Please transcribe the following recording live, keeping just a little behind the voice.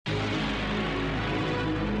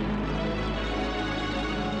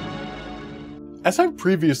As I've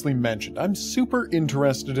previously mentioned, I'm super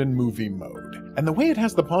interested in movie mode, and the way it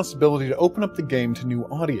has the possibility to open up the game to new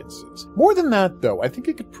audiences. More than that, though, I think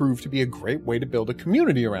it could prove to be a great way to build a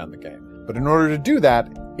community around the game. But in order to do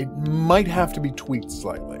that, it might have to be tweaked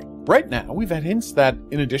slightly. Right now, we've had hints that,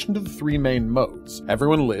 in addition to the 3 main modes,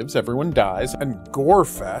 everyone lives, everyone dies, and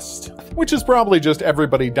Gorefest, which is probably just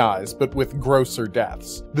everybody dies, but with grosser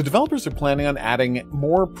deaths, the developers are planning on adding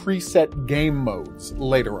more preset game modes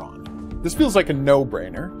later on. This feels like a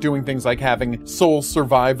no-brainer, doing things like having sole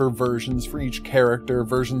survivor versions for each character,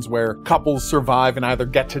 versions where couples survive and either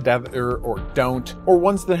get together or don't, or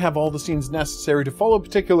ones that have all the scenes necessary to follow a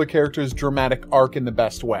particular character's dramatic arc in the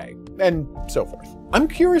best way, and so forth. I'm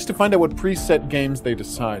curious to find out what preset games they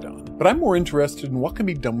decide on, but I'm more interested in what can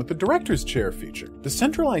be done with the director's chair feature. The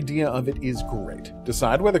central idea of it is great.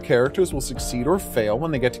 Decide whether characters will succeed or fail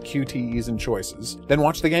when they get to QTEs and choices, then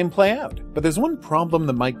watch the game play out. But there's one problem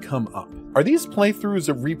that might come up. Are these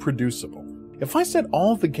playthroughs reproducible? If I set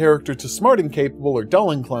all of the characters to smart and capable or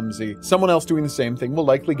dull and clumsy, someone else doing the same thing will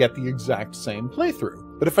likely get the exact same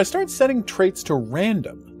playthrough. But if I start setting traits to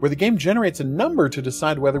random, where the game generates a number to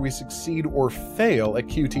decide whether we succeed or fail at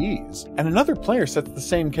QTEs, and another player sets the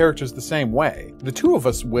same characters the same way, the two of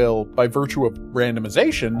us will, by virtue of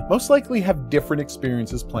randomization, most likely have different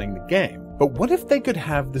experiences playing the game. But what if they could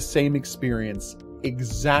have the same experience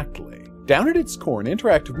exactly? Down at its core, an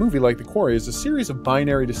interactive movie like The Quarry is a series of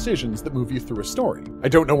binary decisions that move you through a story. I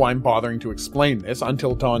don't know why I'm bothering to explain this.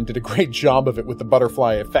 Until Dawn did a great job of it with the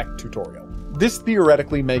butterfly effect tutorial. This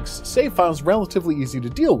theoretically makes save files relatively easy to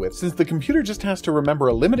deal with, since the computer just has to remember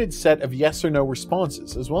a limited set of yes or no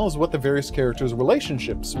responses, as well as what the various characters'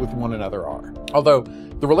 relationships with one another are. Although,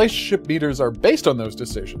 the relationship meters are based on those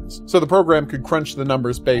decisions, so the program could crunch the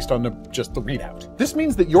numbers based on just the readout. This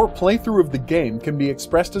means that your playthrough of the game can be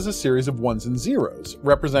expressed as a series of ones and zeros,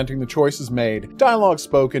 representing the choices made, dialogue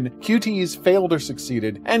spoken, QTEs failed or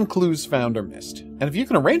succeeded, and clues found or missed. And if you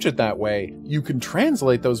can arrange it that way, you can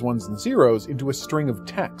translate those ones and zeros into a string of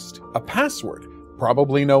text, a password,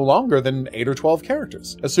 probably no longer than 8 or 12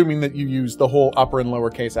 characters, assuming that you use the whole upper and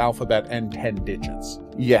lowercase alphabet and 10 digits.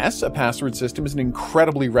 Yes, a password system is an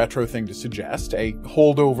incredibly retro thing to suggest, a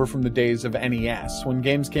holdover from the days of NES, when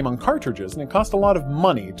games came on cartridges and it cost a lot of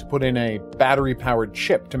money to put in a battery-powered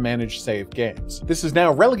chip to manage saved games. This is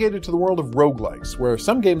now relegated to the world of roguelikes, where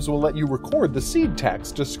some games will let you record the seed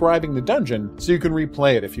text describing the dungeon so you can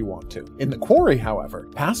replay it if you want to. In The Quarry, however,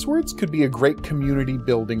 passwords could be a great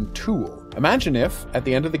community-building tool. Imagine if, at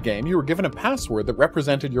the end of the game, you were given a password that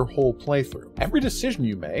represented your whole playthrough. Every decision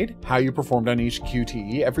you made, how you performed on each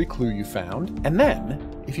QTE, every clue you found, and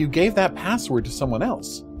then, if you gave that password to someone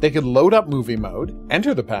else, they could load up movie mode,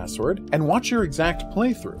 enter the password, and watch your exact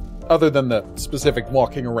playthrough, other than the specific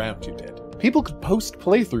walking around you did. People could post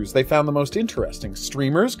playthroughs they found the most interesting.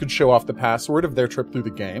 Streamers could show off the password of their trip through the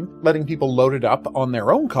game, letting people load it up on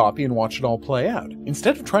their own copy and watch it all play out.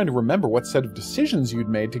 Instead of trying to remember what set of decisions you'd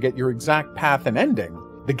made to get your exact path and ending,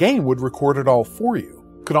 the game would record it all for you.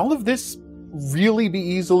 Could all of this really be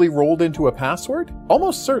easily rolled into a password?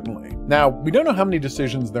 Almost certainly. Now, we don't know how many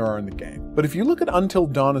decisions there are in the game, but if you look at Until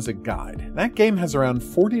Dawn as a guide, that game has around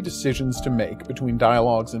 40 decisions to make between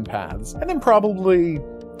dialogues and paths, and then probably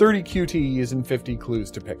 30 QTEs and 50 clues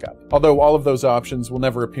to pick up. Although all of those options will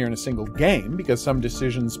never appear in a single game because some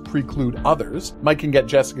decisions preclude others. Mike can get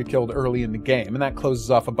Jessica killed early in the game, and that closes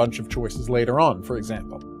off a bunch of choices later on, for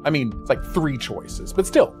example. I mean, it's like 3 choices, but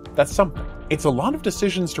still, that's something. It's a lot of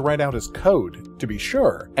decisions to write out as code, to be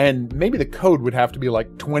sure, and maybe the code would have to be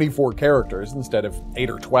like 24 characters instead of 8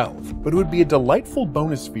 or 12, but it would be a delightful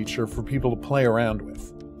bonus feature for people to play around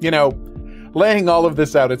with. You know, laying all of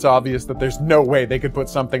this out, it's obvious that there's no way they could put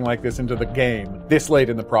something like this into the game this late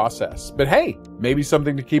in the process. But hey, maybe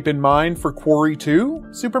something to keep in mind for Quarry 2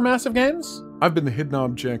 Supermassive Games? I've been the Hidden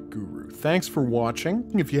Object Guru. Thanks for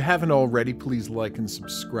watching. If you haven't already, please like and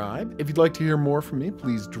subscribe. If you'd like to hear more from me,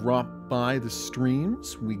 please drop by the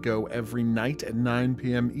streams. We go every night at 9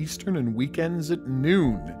 p.m. Eastern and weekends at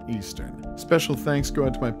noon Eastern. Special thanks go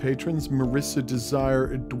out to my patrons, Marissa,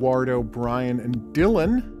 Desire, Eduardo, Brian, and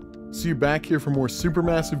Dylan. See you back here for more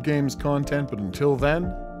Supermassive Games content, but until then,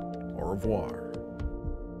 au revoir.